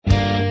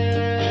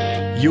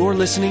You're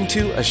listening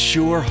to A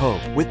Sure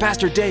Hope with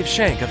Pastor Dave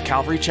Shank of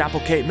Calvary Chapel,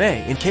 Cape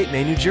May in Cape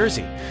May, New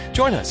Jersey.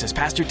 Join us as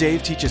Pastor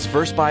Dave teaches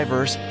verse by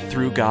verse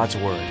through God's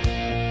Word.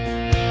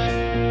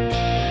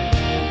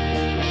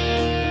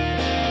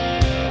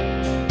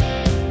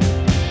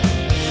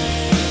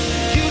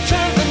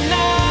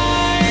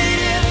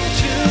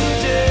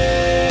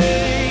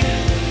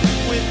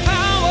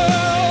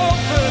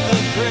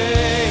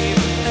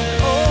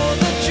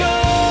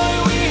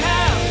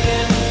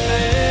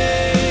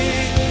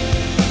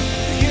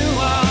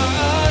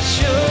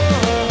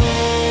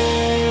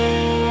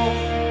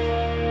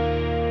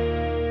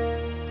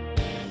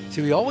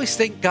 See, we always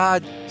think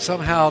God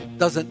somehow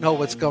doesn't know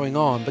what's going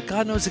on, but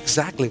God knows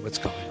exactly what's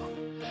going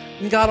on.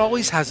 And God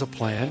always has a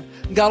plan.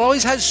 And God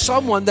always has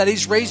someone that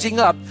He's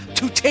raising up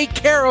to take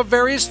care of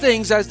various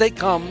things as they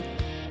come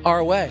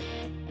our way.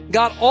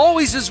 God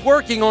always is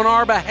working on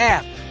our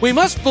behalf. We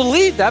must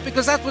believe that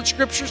because that's what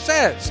Scripture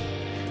says.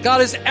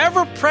 God is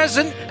ever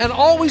present and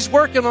always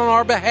working on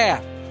our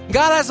behalf.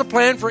 God has a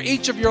plan for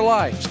each of your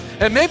lives.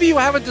 And maybe you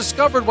haven't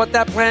discovered what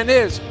that plan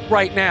is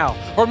right now.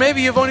 Or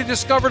maybe you've only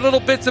discovered little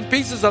bits and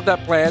pieces of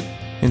that plan.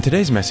 In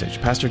today's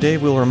message, Pastor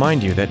Dave will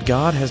remind you that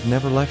God has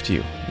never left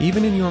you,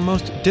 even in your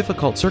most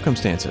difficult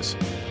circumstances.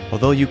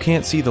 Although you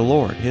can't see the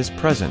Lord, His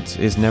presence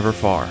is never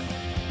far.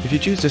 If you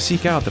choose to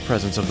seek out the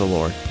presence of the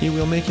Lord, He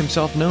will make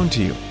Himself known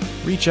to you.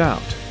 Reach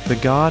out. The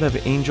God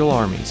of angel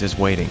armies is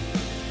waiting.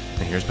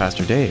 And here's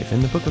Pastor Dave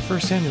in the book of 1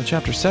 Samuel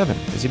chapter 7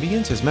 as he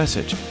begins his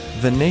message,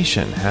 The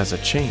Nation Has a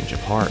Change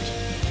of Heart.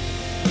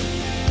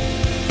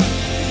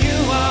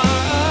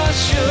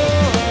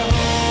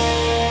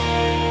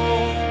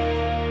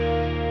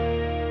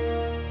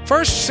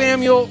 1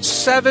 Samuel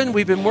 7,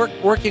 we've been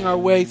working our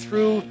way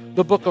through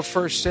the book of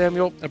 1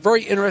 Samuel. A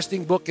very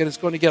interesting book, and it's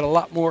going to get a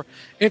lot more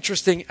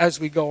interesting as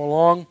we go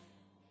along,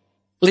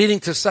 leading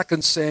to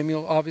 2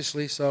 Samuel,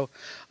 obviously. So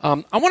I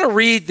want to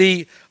read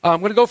I'm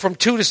going to go from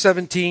 2 to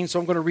 17, so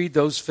I'm going to read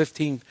those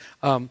 15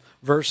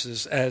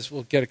 verses as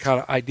we'll get a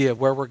kind of idea of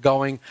where we're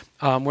going.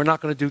 We're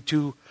not going to do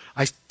two.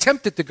 I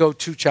attempted to go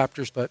 2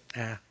 chapters, but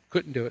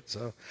couldn't do it,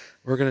 so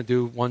we're going to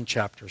do 1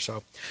 chapter.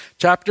 So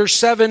chapter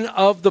 7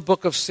 of the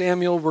book of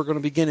Samuel, we're going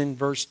to begin in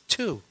verse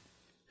 2.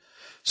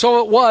 So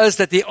it was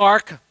that the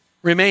ark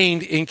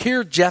remained in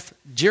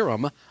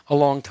Kirjath-jearim a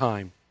long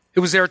time.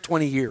 It was there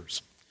 20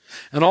 years.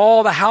 And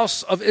all the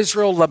house of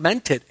Israel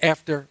lamented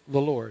after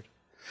the Lord.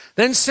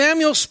 Then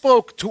Samuel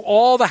spoke to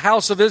all the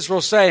house of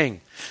Israel,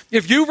 saying,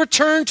 If you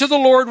return to the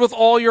Lord with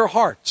all your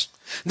hearts,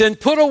 then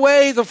put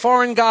away the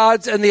foreign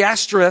gods and the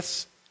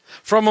Ashtoreths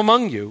from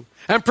among you,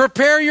 and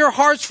prepare your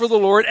hearts for the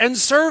Lord, and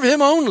serve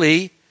Him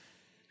only,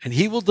 and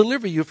He will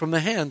deliver you from the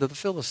hand of the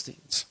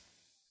Philistines.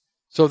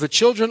 So the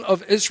children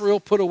of Israel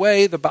put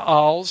away the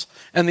Baals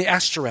and the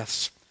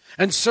Ashtoreths,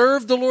 and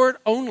served the Lord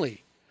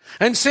only.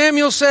 And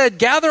Samuel said,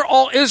 Gather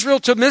all Israel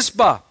to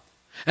Mizpah,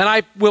 and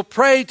I will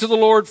pray to the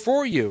Lord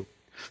for you.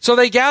 So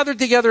they gathered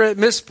together at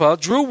Mizpah,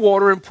 drew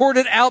water, and poured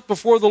it out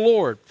before the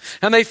Lord.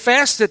 And they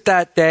fasted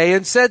that day,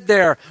 and said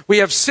there, We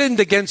have sinned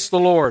against the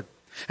Lord.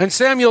 And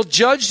Samuel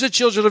judged the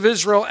children of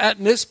Israel at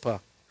Mizpah.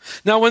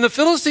 Now when the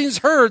Philistines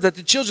heard that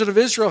the children of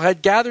Israel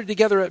had gathered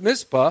together at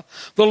Mizpah,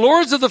 the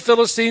lords of the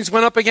Philistines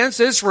went up against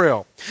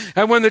Israel.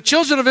 And when the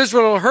children of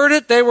Israel heard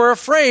it, they were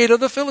afraid of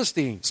the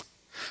Philistines.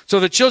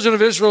 So the children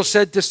of Israel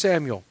said to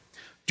Samuel,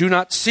 Do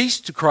not cease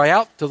to cry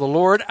out to the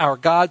Lord our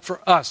God for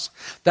us,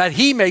 that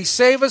He may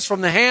save us from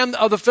the hand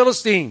of the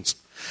Philistines.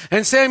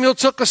 And Samuel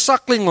took a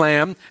suckling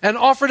lamb and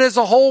offered as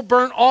a whole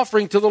burnt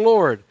offering to the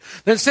Lord.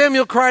 Then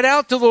Samuel cried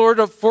out to the Lord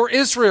for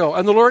Israel,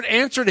 and the Lord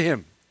answered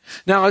him.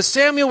 Now as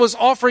Samuel was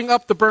offering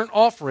up the burnt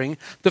offering,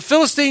 the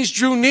Philistines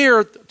drew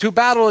near to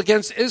battle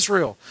against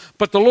Israel.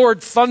 But the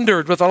Lord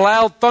thundered with a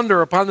loud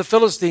thunder upon the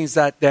Philistines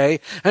that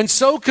day, and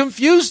so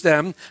confused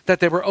them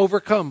that they were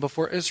overcome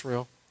before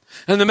Israel.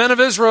 And the men of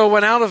Israel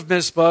went out of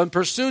Mizpah and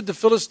pursued the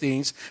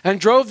Philistines, and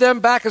drove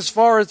them back as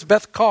far as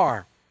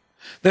Beth-kar.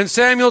 Then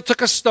Samuel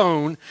took a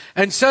stone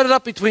and set it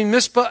up between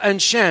Mizpah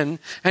and Shen,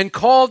 and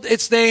called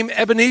its name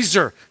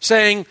Ebenezer,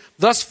 saying,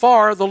 Thus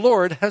far the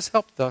Lord has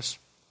helped us.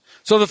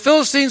 So the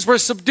Philistines were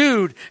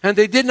subdued, and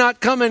they did not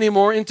come any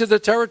more into the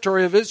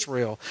territory of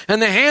Israel.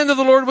 And the hand of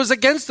the Lord was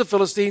against the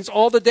Philistines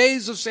all the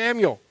days of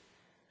Samuel.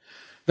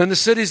 Then the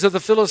cities of the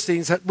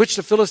Philistines, which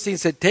the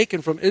Philistines had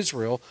taken from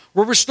Israel,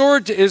 were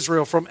restored to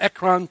Israel from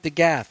Ekron to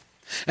Gath.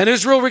 And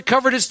Israel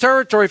recovered its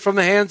territory from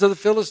the hands of the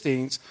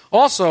Philistines.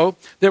 Also,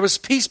 there was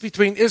peace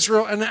between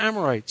Israel and the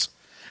Amorites.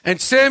 And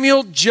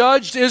Samuel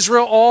judged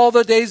Israel all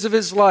the days of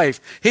his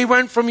life. He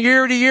went from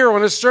year to year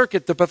on a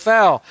circuit to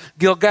Bethel,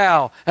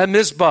 Gilgal, and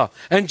Mizpah,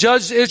 and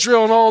judged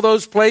Israel in all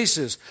those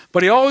places.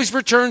 But he always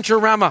returned to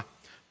Ramah,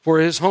 for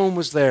his home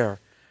was there.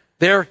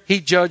 There he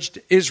judged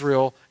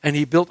Israel, and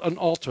he built an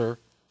altar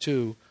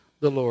to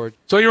the Lord.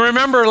 So you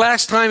remember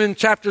last time in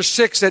chapter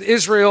 6 that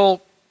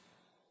Israel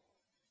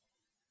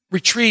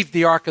retrieved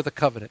the Ark of the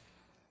Covenant.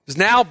 It's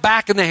now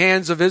back in the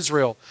hands of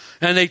Israel.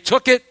 And they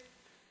took it,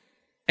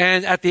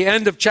 and at the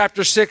end of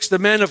chapter 6, the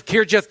men of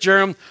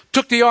Kirjath-jearim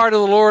took the Ark of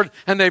the Lord,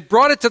 and they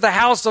brought it to the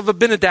house of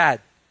Abinadab,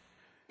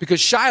 Because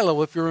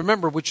Shiloh, if you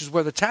remember, which is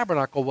where the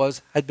tabernacle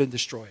was, had been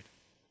destroyed.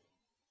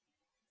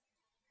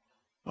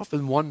 I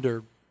often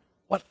wonder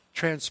what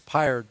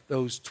transpired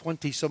those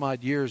 20 some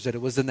odd years that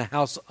it was in the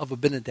house of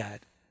Abinadab.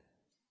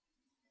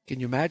 Can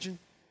you imagine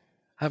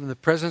having the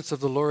presence of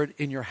the Lord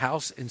in your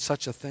house in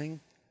such a thing?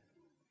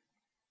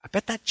 I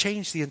bet that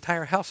changed the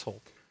entire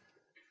household.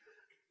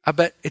 I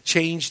bet it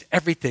changed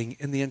everything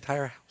in the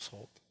entire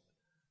household.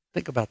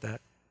 Think about that.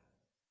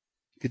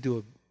 You could do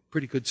a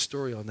pretty good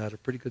story on that, a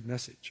pretty good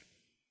message.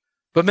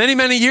 But many,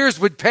 many years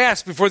would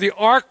pass before the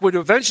ark would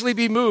eventually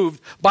be moved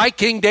by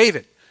King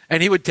David,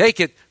 and he would take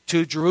it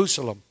to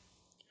Jerusalem.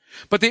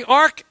 But the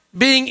ark,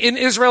 being in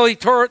Israeli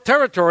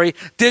territory,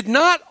 did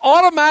not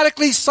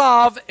automatically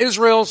solve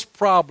Israel's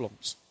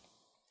problems.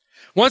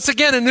 Once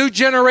again, a new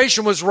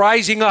generation was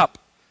rising up.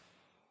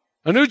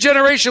 A new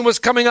generation was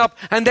coming up,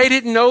 and they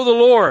didn't know the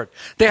Lord.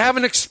 They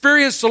haven't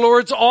experienced the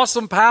Lord's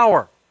awesome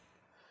power.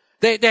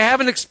 They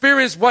haven't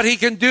experienced what he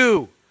can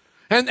do.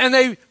 And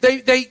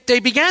they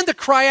began to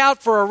cry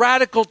out for a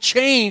radical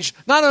change,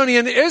 not only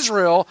in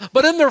Israel,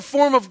 but in their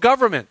form of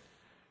government.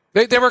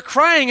 They were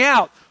crying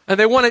out, and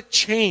they wanted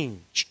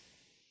change.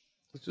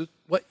 This is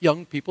what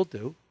young people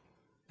do.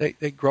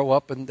 They grow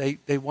up, and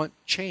they want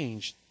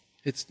change.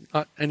 It's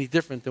not any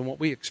different than what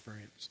we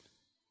experience.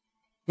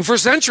 And for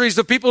centuries,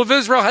 the people of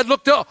Israel had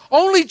looked to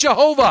only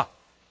Jehovah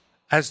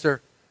as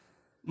their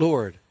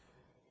Lord.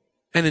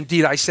 And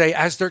indeed, I say,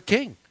 as their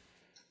king.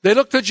 They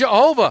looked to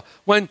Jehovah.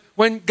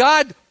 When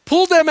God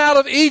pulled them out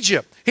of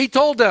Egypt, he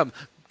told them,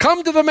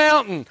 come to the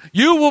mountain.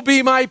 You will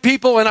be my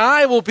people, and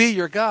I will be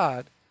your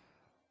God.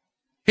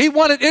 He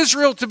wanted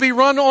Israel to be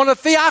run on a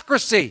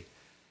theocracy,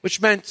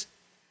 which meant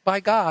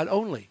by God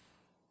only.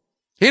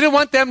 He didn't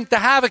want them to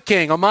have a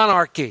king, a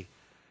monarchy.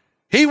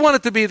 He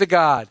wanted to be the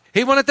God.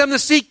 He wanted them to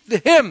seek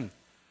him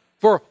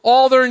for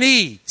all their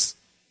needs.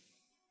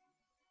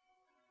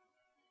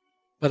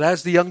 But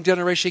as the young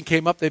generation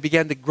came up, they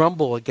began to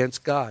grumble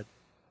against God.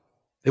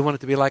 They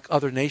wanted to be like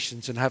other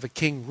nations and have a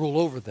king rule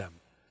over them.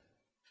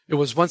 It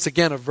was once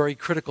again a very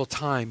critical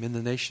time in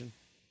the nation.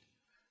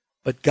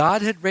 But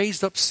God had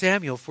raised up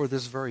Samuel for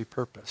this very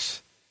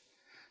purpose.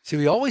 See,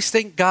 we always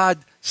think God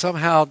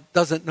somehow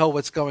doesn't know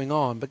what's going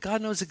on, but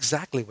God knows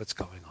exactly what's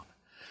going on.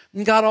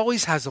 And God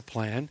always has a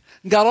plan.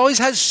 And God always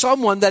has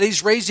someone that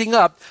he's raising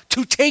up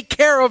to take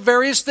care of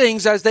various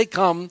things as they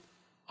come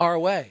our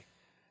way.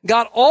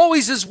 God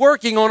always is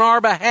working on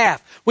our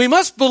behalf. We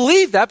must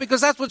believe that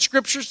because that's what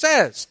Scripture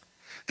says.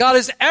 God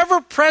is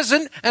ever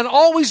present and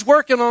always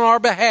working on our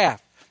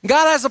behalf.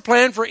 God has a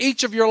plan for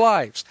each of your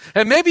lives.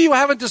 And maybe you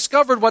haven't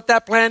discovered what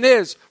that plan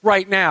is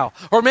right now.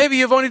 Or maybe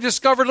you've only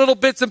discovered little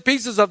bits and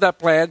pieces of that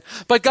plan.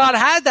 But God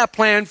had that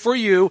plan for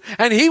you,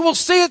 and he will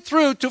see it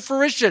through to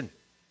fruition.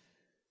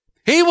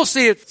 He will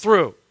see it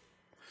through.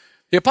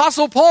 The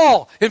Apostle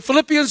Paul in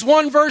Philippians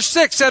 1 verse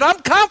 6 said, I'm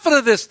confident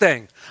of this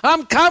thing.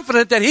 I'm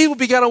confident that he who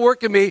began a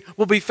work in me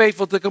will be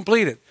faithful to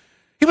complete it.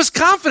 He was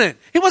confident.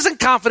 He wasn't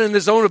confident in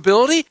his own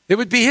ability. It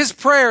would be his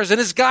prayers and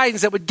his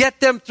guidance that would get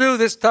them through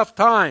this tough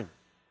time.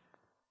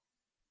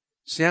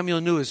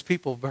 Samuel knew his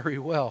people very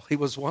well. He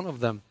was one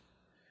of them.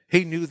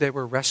 He knew they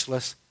were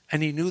restless,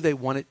 and he knew they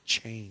wanted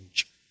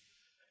change.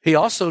 He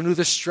also knew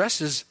the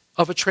stresses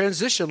of a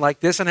transition like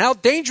this and how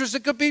dangerous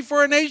it could be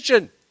for a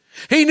nation.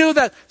 He knew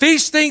that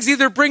these things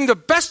either bring the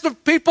best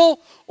of people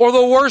or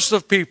the worst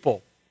of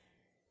people.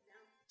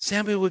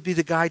 Samuel would be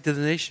the guide to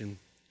the nation.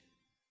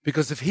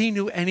 Because if he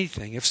knew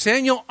anything, if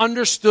Samuel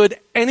understood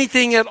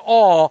anything at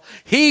all,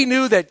 he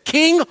knew that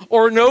king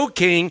or no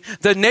king,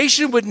 the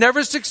nation would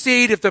never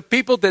succeed if the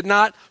people did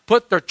not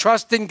put their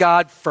trust in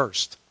God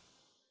first.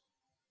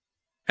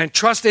 And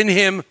trust in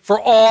him for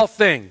all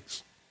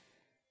things.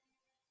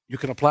 You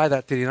can apply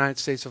that to the United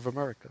States of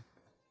America.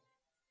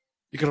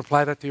 You can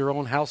apply that to your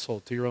own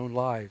household, to your own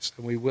lives,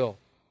 and we will.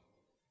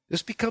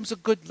 This becomes a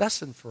good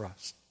lesson for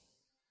us.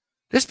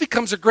 This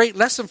becomes a great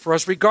lesson for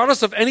us.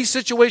 Regardless of any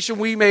situation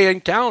we may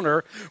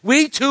encounter,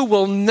 we too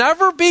will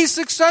never be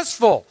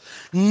successful.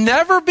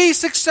 Never be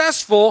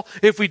successful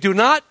if we do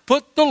not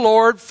put the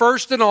Lord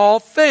first in all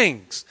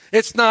things.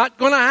 It's not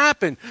going to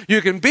happen.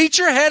 You can beat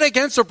your head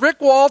against a brick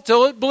wall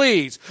till it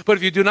bleeds. But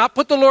if you do not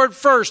put the Lord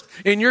first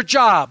in your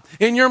job,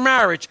 in your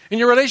marriage, in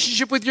your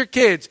relationship with your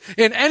kids,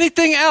 in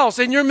anything else,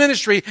 in your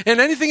ministry,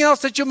 in anything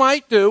else that you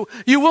might do,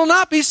 you will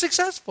not be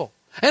successful.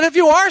 And if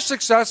you are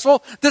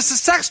successful, the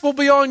success will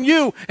be on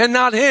you and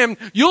not him.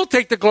 You'll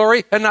take the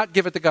glory and not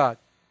give it to God.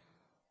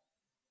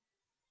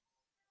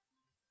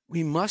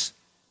 We must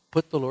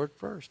put the Lord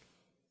first.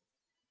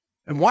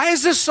 And why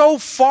is this so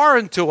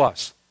foreign to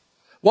us?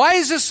 Why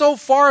is this so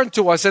foreign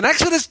to us? In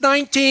Exodus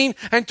 19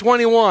 and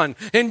 21,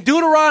 in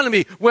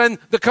Deuteronomy, when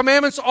the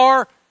commandments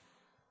are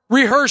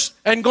rehearsed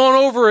and gone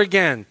over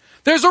again,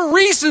 there's a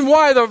reason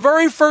why the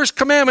very first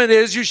commandment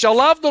is, you shall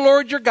love the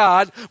Lord your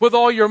God with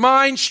all your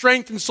mind,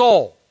 strength, and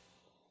soul.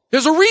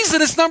 There's a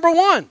reason it's number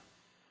one.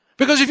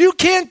 Because if you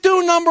can't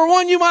do number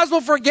one, you might as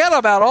well forget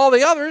about all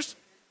the others.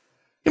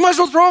 You might as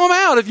well throw them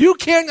out. If you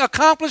can't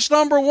accomplish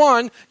number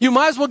one, you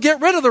might as well get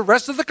rid of the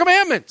rest of the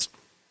commandments.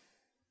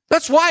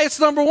 That's why it's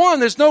number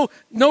one. There's no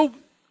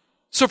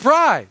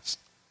surprise.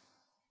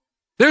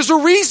 There's a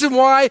reason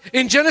why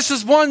in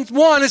Genesis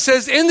 1:1 it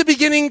says, in the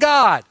beginning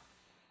God.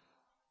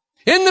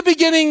 In the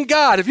beginning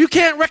God. If you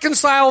can't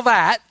reconcile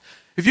that,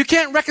 if you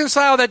can't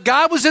reconcile that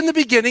God was in the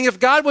beginning, if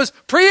God was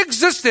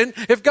pre-existent,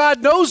 if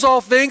God knows all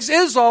things,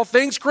 is all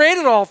things,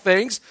 created all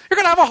things, you're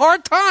going to have a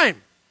hard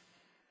time.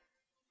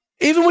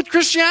 Even with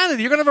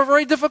Christianity, you're going to have a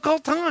very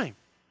difficult time.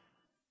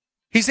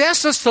 He's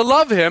asked us to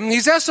love him.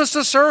 He's asked us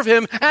to serve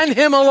him and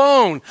him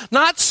alone.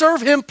 Not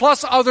serve him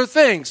plus other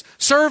things.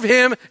 Serve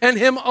him and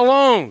him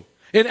alone.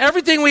 In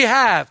everything we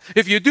have.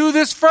 If you do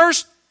this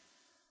first,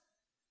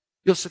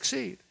 you'll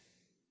succeed.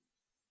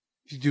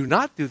 If you do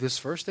not do this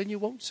first, then you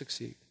won't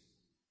succeed.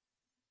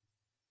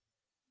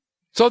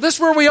 So this is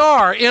where we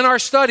are in our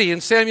study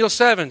in Samuel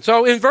 7.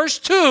 So in verse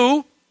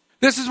 2,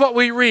 this is what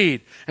we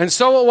read. And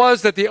so it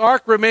was that the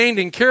ark remained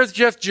in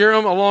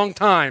Kiriath-Jearim a long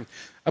time,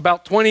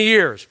 about 20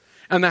 years.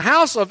 And the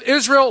house of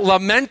Israel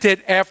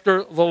lamented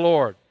after the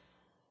Lord.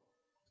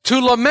 To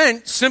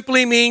lament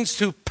simply means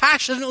to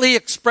passionately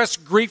express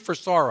grief or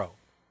sorrow.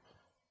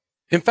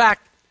 In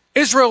fact,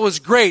 Israel was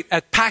great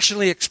at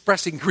passionately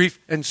expressing grief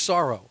and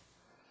sorrow.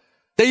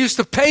 They used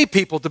to pay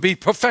people to be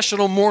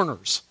professional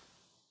mourners.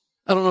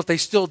 I don't know if they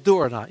still do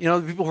or not. You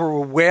know, the people who were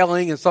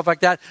wailing and stuff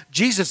like that.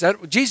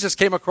 Jesus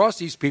came across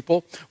these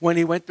people when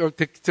he went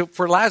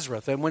for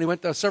Lazarus and when he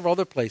went to several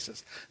other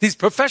places. These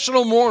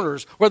professional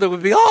mourners, where they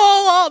would be,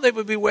 they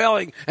would be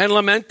wailing and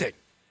lamenting.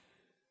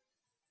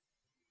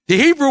 The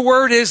Hebrew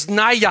word is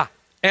Niyah,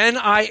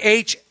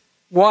 N-I-H-Y-A-H,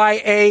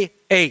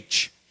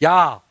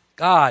 Yah,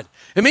 God.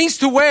 It means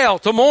to wail,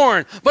 to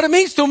mourn, but it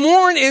means to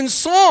mourn in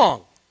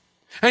song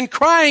and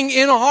crying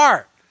in a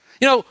heart.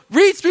 You know,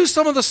 read through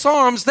some of the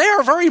Psalms. They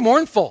are very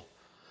mournful.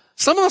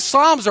 Some of the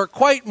Psalms are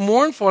quite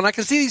mournful, and I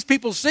can see these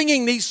people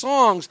singing these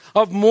songs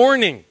of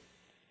mourning,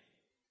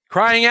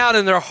 crying out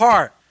in their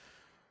heart.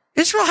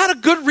 Israel had a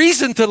good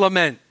reason to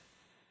lament.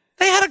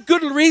 They had a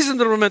good reason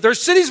to lament. Their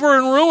cities were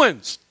in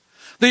ruins.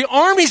 The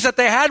armies that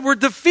they had were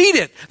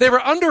defeated. They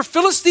were under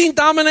Philistine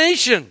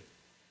domination.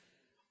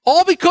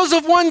 All because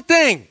of one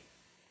thing.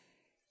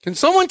 Can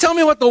someone tell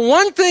me what the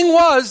one thing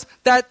was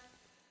that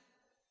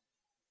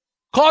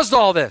caused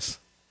all this?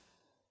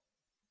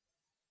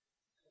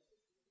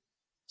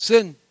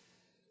 Sin.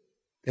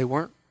 They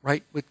weren't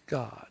right with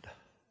God.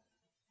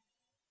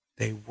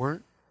 They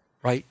weren't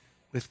right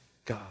with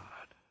God.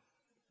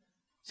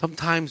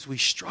 Sometimes we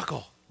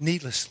struggle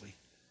needlessly.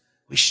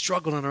 We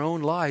struggle in our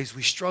own lives.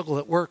 We struggle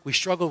at work. We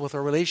struggle with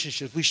our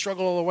relationships. We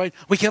struggle all the way.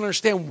 We can't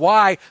understand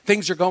why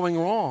things are going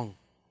wrong.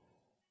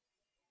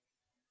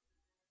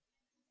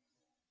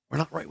 We're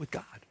not right with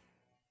God.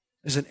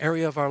 There's an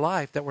area of our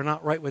life that we're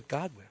not right with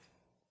God with.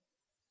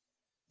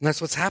 And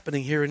that's what's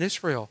happening here in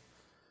Israel.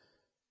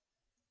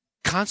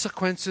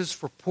 Consequences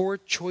for poor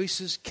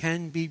choices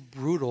can be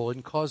brutal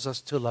and cause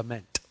us to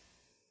lament.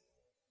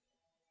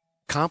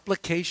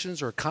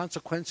 Complications or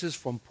consequences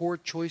from poor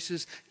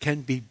choices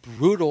can be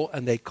brutal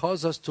and they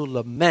cause us to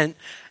lament,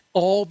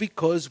 all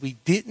because we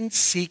didn't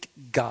seek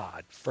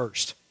God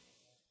first.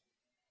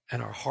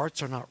 And our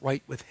hearts are not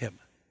right with him.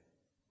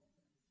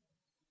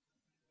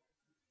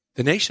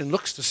 The nation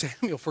looks to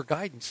Samuel for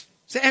guidance.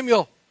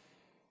 Samuel,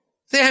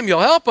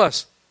 help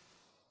us.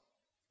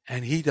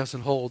 And he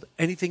doesn't hold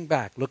anything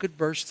back. Look at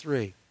verse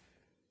 3.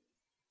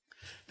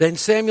 Then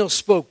Samuel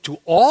spoke to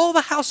all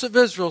the house of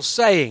Israel,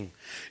 saying,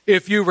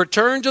 if you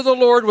return to the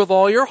Lord with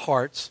all your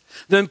hearts,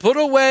 then put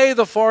away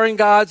the foreign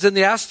gods and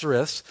the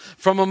Ashtoreths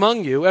from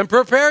among you, and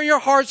prepare your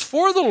hearts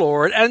for the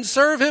Lord, and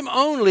serve him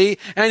only,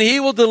 and he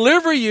will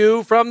deliver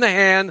you from the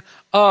hand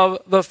of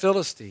the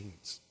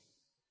Philistines.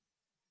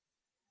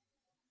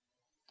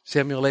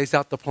 Samuel lays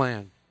out the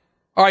plan.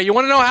 All right, you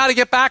want to know how to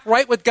get back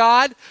right with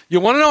God? You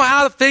want to know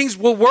how things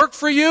will work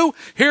for you?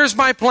 Here's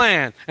my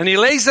plan. And he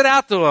lays it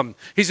out to him.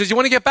 He says, you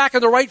want to get back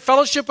in the right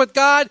fellowship with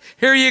God?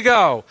 Here you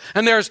go.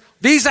 And there's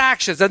these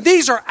actions. And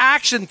these are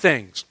action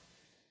things.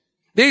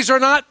 These are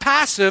not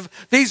passive.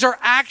 These are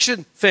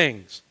action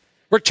things.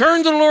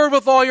 Return to the Lord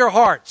with all your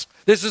hearts.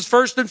 This is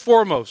first and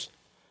foremost.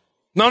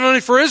 Not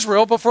only for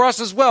Israel, but for us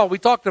as well. We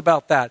talked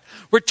about that.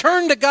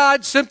 Return to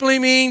God simply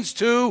means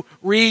to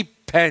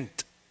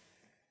repent.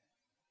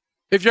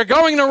 If you're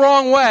going the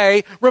wrong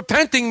way,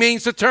 repenting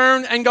means to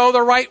turn and go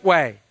the right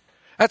way.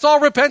 That's all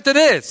repentant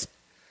is.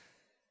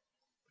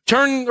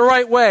 Turn the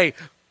right way.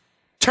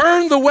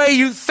 Turn the way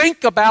you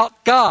think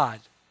about God.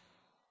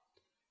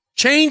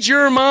 Change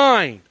your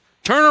mind.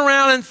 Turn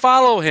around and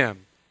follow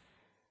him.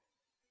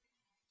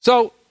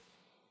 So,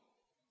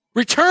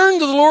 return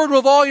to the Lord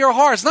with all your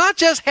hearts. Not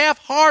just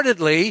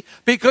half-heartedly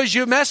because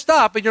you messed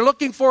up and you're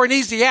looking for an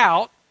easy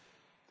out.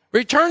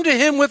 Return to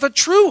him with a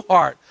true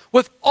heart,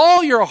 with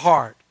all your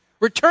heart.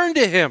 Return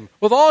to him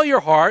with all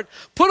your heart.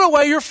 Put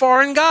away your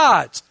foreign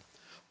gods.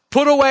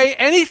 Put away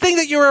anything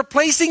that you're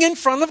placing in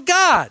front of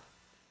God.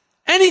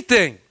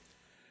 Anything.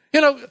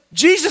 You know,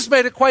 Jesus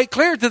made it quite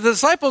clear to the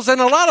disciples,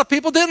 and a lot of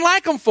people didn't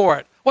like him for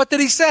it. What did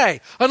he say?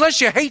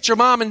 Unless you hate your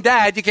mom and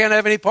dad, you can't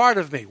have any part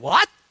of me.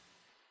 What?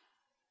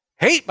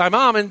 Hate my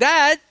mom and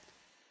dad?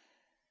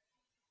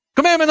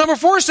 Commandment number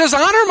 4 says,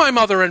 honor my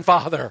mother and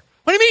father.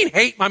 What do you mean,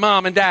 hate my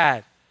mom and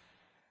dad?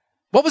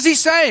 What was he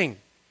saying?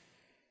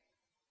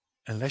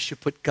 Unless you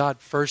put God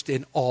first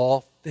in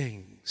all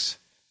things,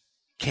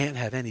 can't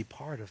have any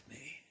part of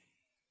me.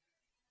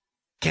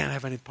 Can't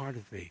have any part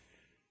of me.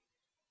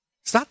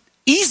 It's not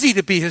easy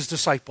to be his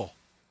disciple.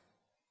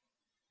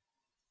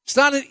 It's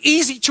not an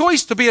easy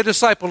choice to be a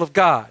disciple of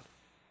God.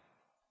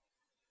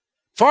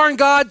 Foreign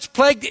gods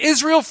plagued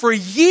Israel for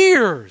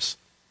years.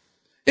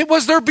 It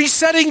was their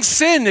besetting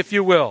sin, if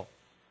you will.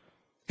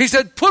 He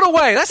said, put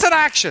away. That's an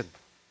action.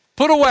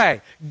 Put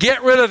away.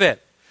 Get rid of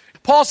it.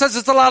 Paul says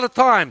it's a lot of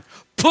time.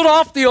 Put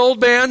off the old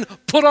man,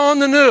 put on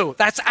the new.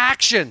 That's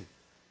action.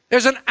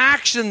 There's an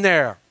action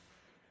there.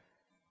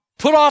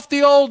 Put off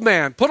the old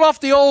man. Put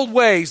off the old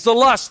ways, the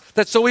lust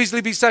that so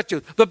easily beset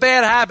you, the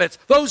bad habits,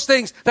 those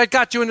things that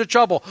got you into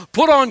trouble.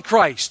 Put on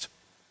Christ.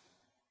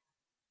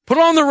 Put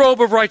on the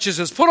robe of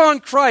righteousness. Put on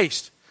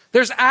Christ.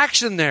 There's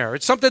action there.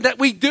 It's something that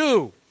we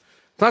do.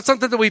 It's not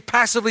something that we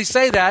passively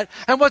say that.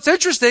 And what's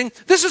interesting,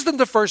 this isn't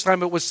the first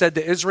time it was said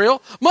to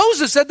Israel.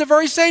 Moses said the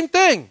very same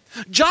thing.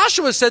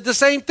 Joshua said the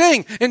same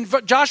thing in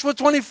Joshua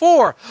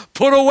 24.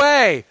 Put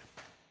away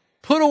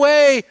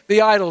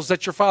the idols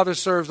that your father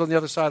serves on the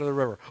other side of the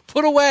river.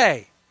 Put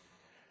away.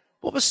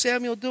 What was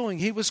Samuel doing?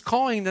 He was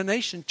calling the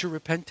nation to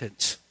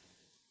repentance.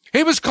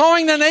 He was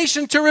calling the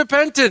nation to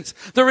repentance.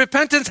 The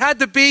repentance had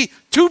to be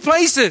two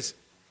places.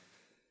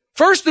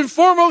 First and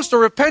foremost, the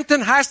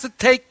repentance has to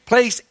take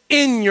place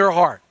in your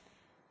heart.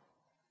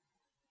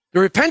 The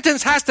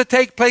repentance has to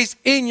take place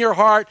in your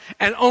heart,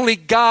 and only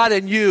God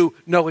and you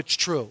know it's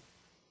true.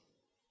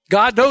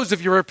 God knows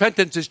if your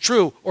repentance is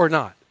true or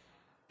not.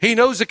 He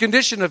knows the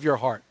condition of your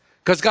heart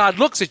because God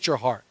looks at your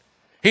heart.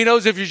 He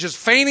knows if you're just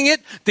feigning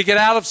it to get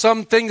out of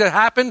something that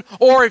happened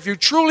or if you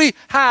truly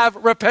have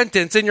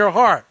repentance in your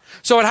heart.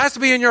 So it has to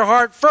be in your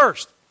heart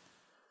first.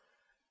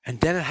 And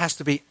then it has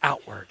to be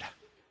outward.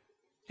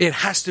 It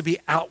has to be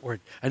outward.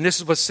 And this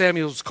is what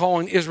Samuel's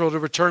calling Israel to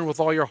return with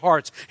all your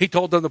hearts. He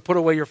told them to put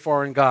away your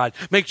foreign god.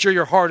 Make sure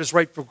your heart is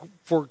right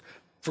for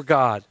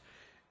God.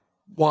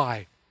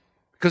 Why?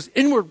 Because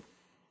inward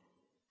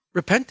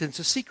repentance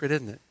is secret,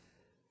 isn't it?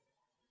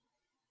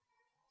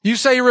 You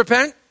say you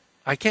repent?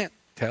 I can't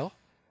tell.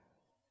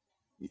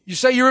 You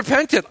say you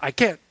repented? I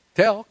can't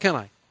tell, can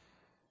I?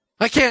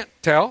 I can't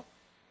tell.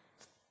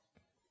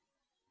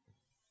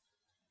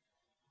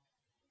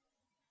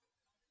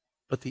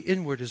 But the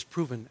inward is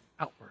proven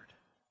outward.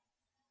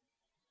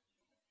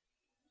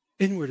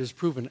 Inward is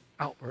proven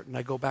outward. And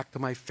I go back to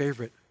my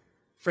favorite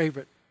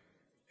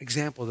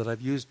example that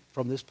I've used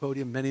from this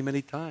podium many,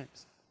 many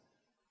times.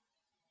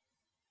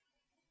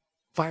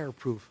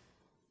 Fireproof.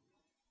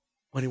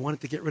 When he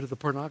wanted to get rid of the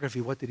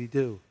pornography, what did he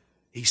do?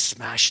 He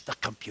smashed the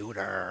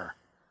computer.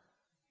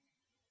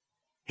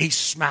 He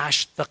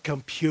smashed the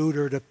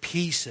computer to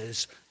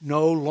pieces.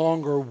 No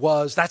longer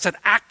was. That's an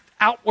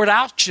outward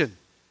action.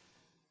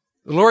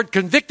 The Lord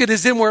convicted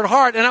his inward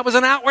heart, and that was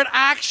an outward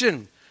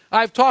action.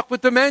 I've talked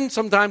with the men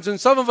sometimes, and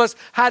some of us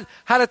had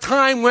a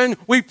time when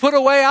we put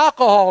away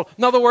alcohol.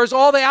 In other words,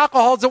 all the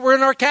alcohols that were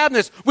in our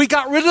cabinets, we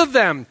got rid of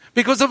them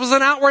because it was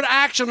an outward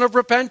action of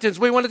repentance.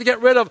 We wanted to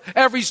get rid of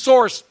every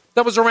source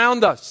that was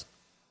around us.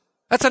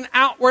 That's an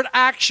outward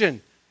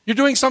action. You're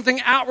doing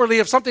something outwardly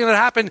of something that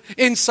happened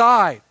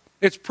inside.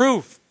 It's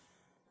proof.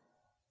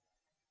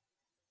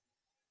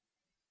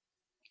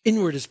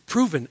 Inward is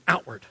proven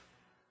outward.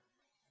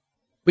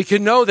 We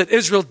can know that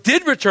Israel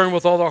did return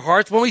with all their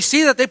hearts when we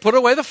see that they put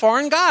away the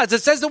foreign gods.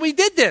 It says that we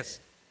did this.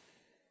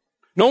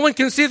 No one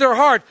can see their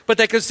heart, but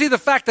they can see the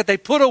fact that they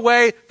put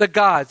away the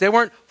gods. They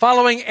weren't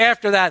following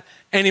after that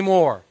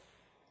anymore.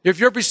 If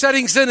your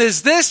besetting sin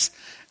is this,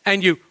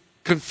 and you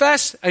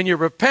confess, and you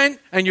repent,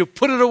 and you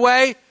put it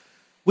away,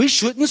 we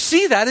shouldn't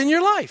see that in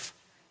your life.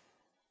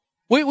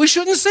 We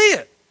shouldn't see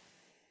it.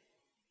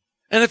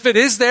 And if it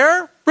is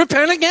there,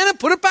 repent again and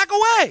put it back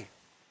away.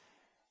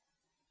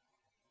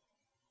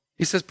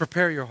 He says,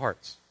 prepare your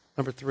hearts.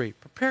 Number 3,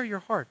 prepare your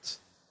hearts.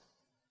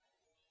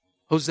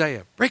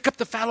 Hosea, break up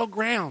the fallow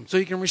ground so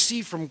you can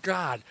receive from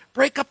God.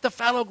 Break up the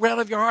fallow ground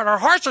of your heart. Our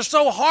hearts are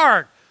so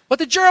hard. What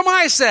did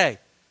Jeremiah say?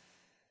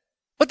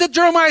 What did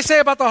Jeremiah say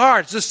about the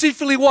heart? It's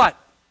deceitfully what?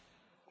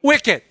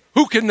 Wicked.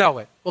 Who can know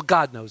it? Well,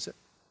 God knows it.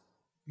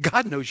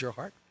 God knows your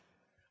heart.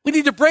 We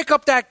need to break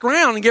up that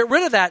ground and get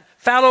rid of that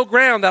fallow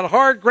ground, that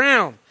hard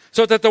ground,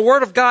 so that the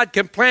Word of God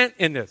can plant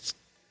in this.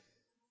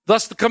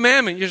 Thus the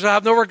commandment, you shall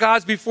have no other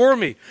gods before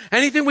me.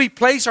 Anything we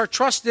place our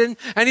trust in,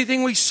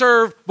 anything we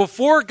serve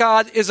before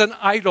God is an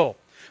idol.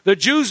 The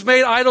Jews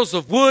made idols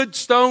of wood,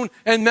 stone,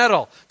 and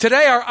metal.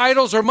 Today our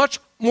idols are much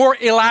more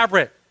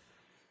elaborate.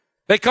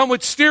 They come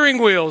with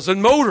steering wheels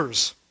and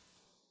motors.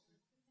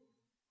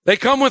 They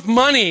come with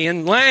money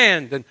and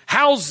land and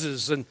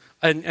houses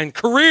and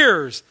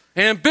careers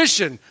and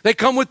ambition. They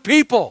come with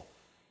people.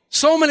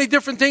 So many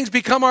different things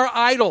become our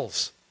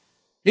idols.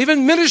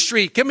 Even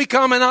ministry can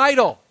become an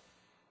idol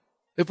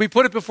if we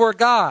put it before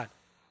God.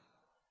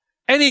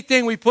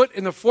 Anything we put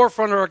in the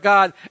forefront of our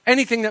God,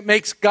 anything that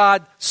makes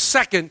God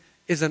second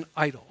is an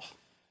idol.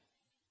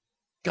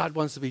 God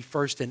wants to be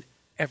first in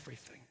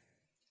everything.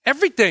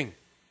 Everything.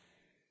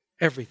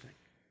 Everything.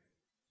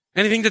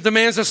 Anything that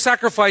demands a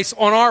sacrifice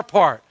on our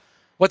part.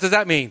 What does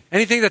that mean?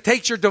 Anything that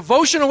takes your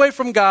devotion away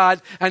from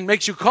God and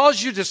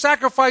causes you to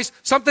sacrifice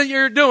something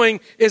you're doing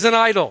is an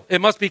idol.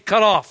 It must be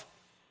cut off.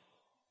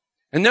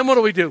 And then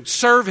what do?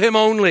 Serve him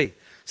only.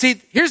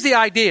 See, here's the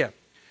idea.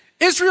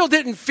 Israel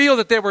didn't feel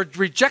that they were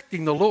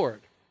rejecting the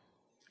Lord.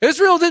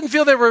 Israel didn't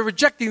feel they were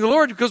rejecting the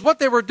Lord because what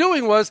they were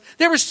doing was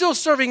they were still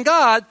serving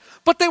God,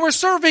 but they were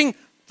serving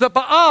the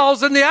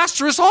Baals and the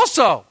Ashtoreths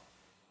also.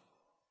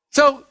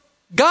 So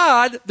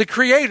God, the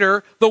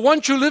creator, the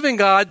one true living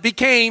God,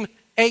 became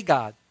a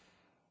God.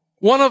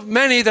 One of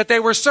many that they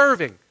were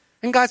serving.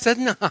 And God said,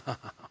 no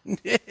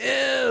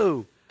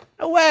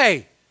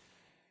way.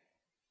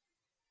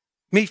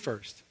 Me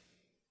first.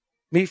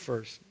 Me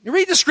first. You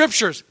read the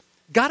scriptures.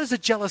 God is a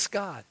jealous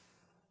God.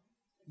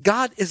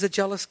 God is a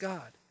jealous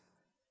God.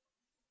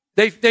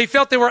 They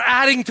felt they were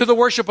adding to the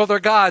worship of their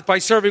gods by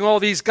serving all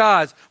these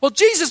gods. Well,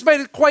 Jesus made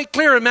it quite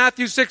clear in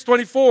Matthew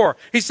 6:24.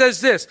 He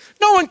says this,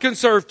 no one can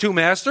serve two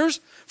masters,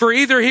 for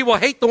either he will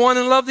hate the one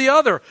and love the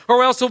other,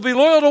 or else he'll be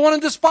loyal to one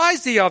and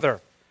despise the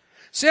other.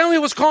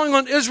 Samuel was calling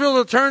on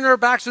Israel to turn their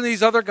backs on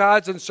these other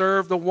gods and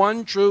serve the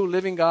one true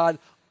living God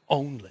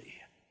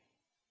only.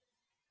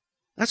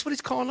 That's what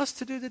he's calling us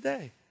to do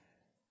today.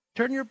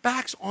 Turn your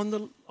backs on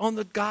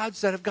the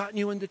gods that have gotten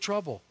you into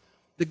trouble.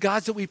 The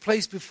gods that we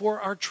place before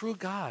our true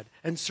God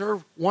and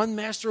serve one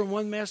master and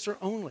one master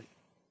only.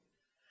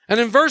 And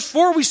in verse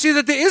 4, we see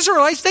that the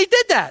Israelites, they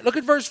did that. Look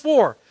at verse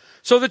 4.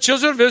 So the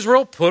children of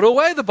Israel put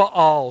away the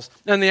Baals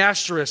and the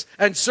Ashtoreths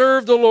and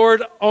served the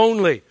Lord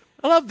only.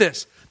 I love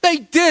this. They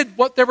did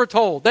what they were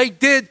told. They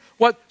did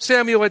what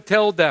Samuel had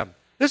told them.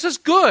 This is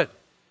good.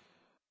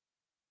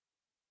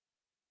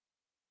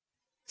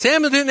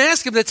 Samuel didn't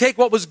ask him to take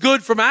what was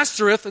good from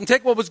Ashtoreth and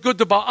take what was good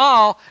to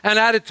Baal and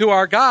add it to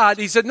our God.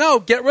 He said, no,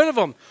 get rid of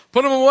them.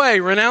 Put them away.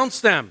 Renounce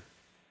them.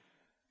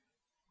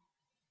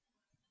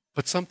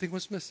 But something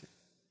was missing.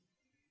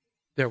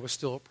 There was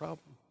still a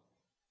problem.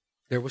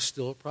 There was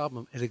still a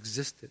problem. It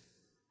existed.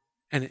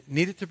 And it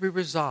needed to be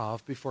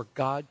resolved before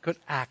God could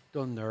act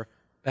on their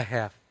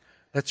behalf.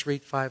 Let's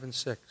read 5 and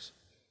 6.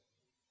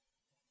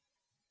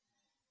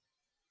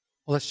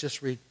 Well, let's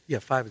just read,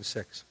 5 and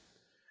 6.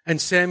 And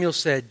Samuel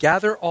said,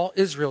 gather all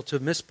Israel to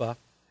Mizpah,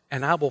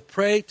 and I will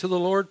pray to the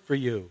Lord for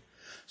you.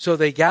 So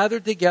they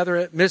gathered together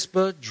at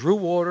Mizpah, drew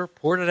water,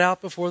 poured it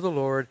out before the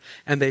Lord,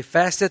 and they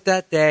fasted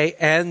that day,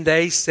 and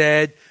they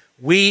said,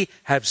 we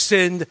have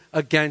sinned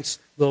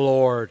against the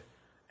Lord.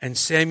 And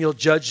Samuel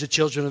judged the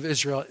children of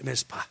Israel at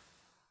Mizpah.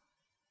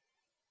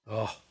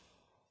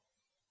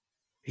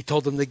 He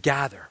told them to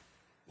gather.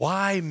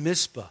 Why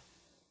Mizpah?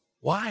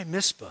 Why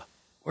Mizpah?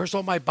 Where's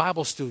all my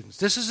Bible students?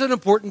 This is an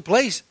important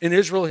place in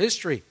Israel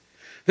history.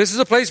 This is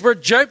a place where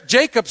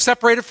Jacob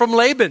separated from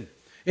Laban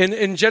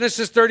in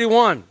Genesis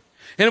 31.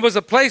 And it was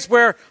a place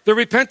where the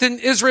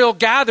repentant Israel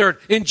gathered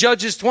in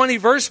Judges 20,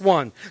 verse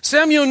 1.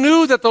 Samuel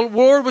knew that the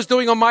Lord was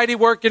doing a mighty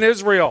work in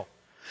Israel.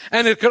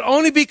 And it could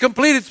only be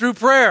completed through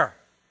prayer.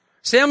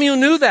 Samuel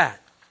knew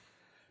that.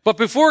 But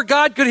before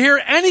God could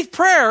hear any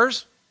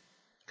prayers,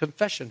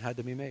 confession had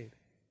to be made.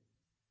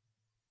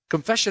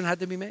 Confession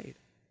had to be made.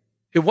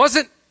 It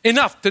wasn't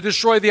enough to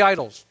destroy the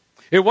idols.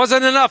 It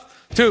wasn't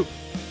enough to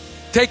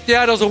take the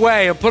idols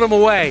away and put them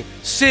away.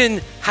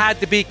 Sin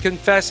had to be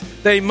confessed.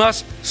 They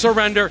must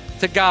surrender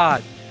to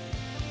God.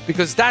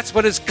 Because that's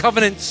what his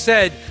covenant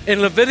said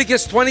in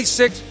Leviticus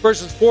 26,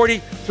 verses 40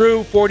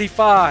 through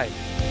 45.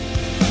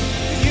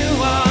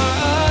 You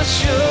are a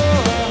sure.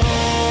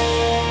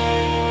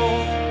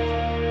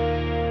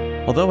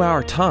 Although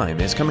our time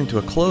is coming to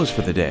a close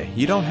for the day,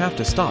 you don't have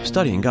to stop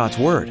studying God's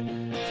Word.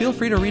 Feel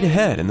free to read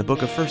ahead in the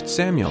book of 1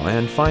 Samuel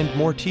and find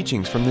more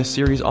teachings from this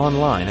series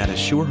online at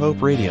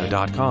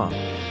AssureHopeRadio.com.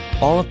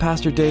 All of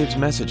Pastor Dave's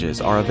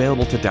messages are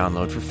available to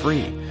download for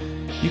free.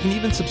 You can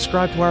even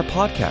subscribe to our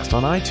podcast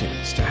on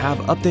iTunes to have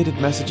updated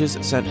messages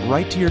sent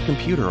right to your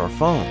computer or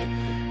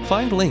phone.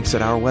 Find links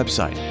at our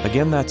website.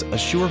 Again, that's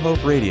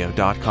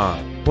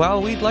AssureHopeRadio.com.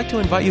 While we'd like to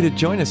invite you to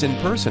join us in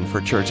person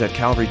for church at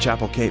Calvary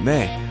Chapel, Cape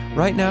May,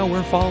 right now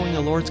we're following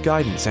the Lord's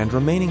guidance and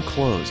remaining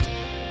closed.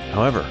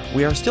 However,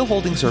 we are still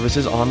holding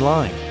services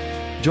online.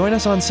 Join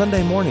us on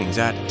Sunday mornings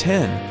at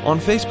 10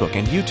 on Facebook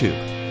and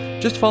YouTube.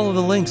 Just follow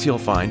the links you'll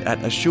find at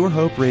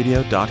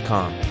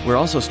AssureHopeRadio.com. We're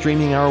also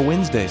streaming our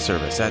Wednesday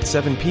service at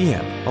 7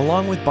 p.m.,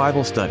 along with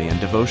Bible study and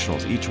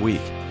devotionals each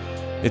week.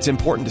 It's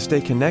important to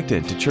stay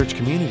connected to church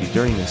community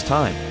during this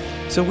time,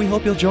 so we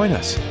hope you'll join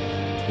us.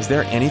 Is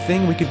there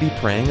anything we could be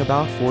praying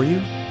about for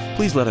you?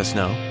 Please let us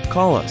know.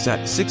 Call us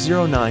at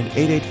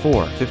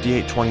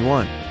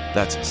 609-884-5821.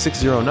 That's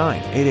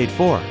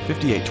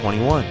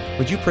 609-884-5821.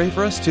 Would you pray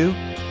for us too?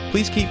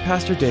 Please keep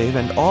Pastor Dave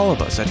and all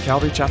of us at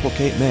Calvary Chapel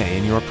Cape May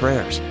in your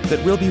prayers,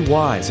 that we'll be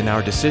wise in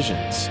our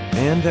decisions,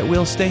 and that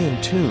we'll stay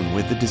in tune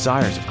with the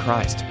desires of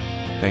Christ.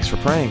 Thanks for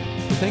praying,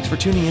 and thanks for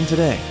tuning in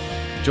today.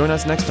 Join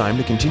us next time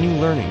to continue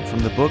learning from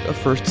the book of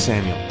 1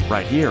 Samuel,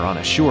 right here on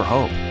A Sure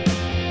Hope.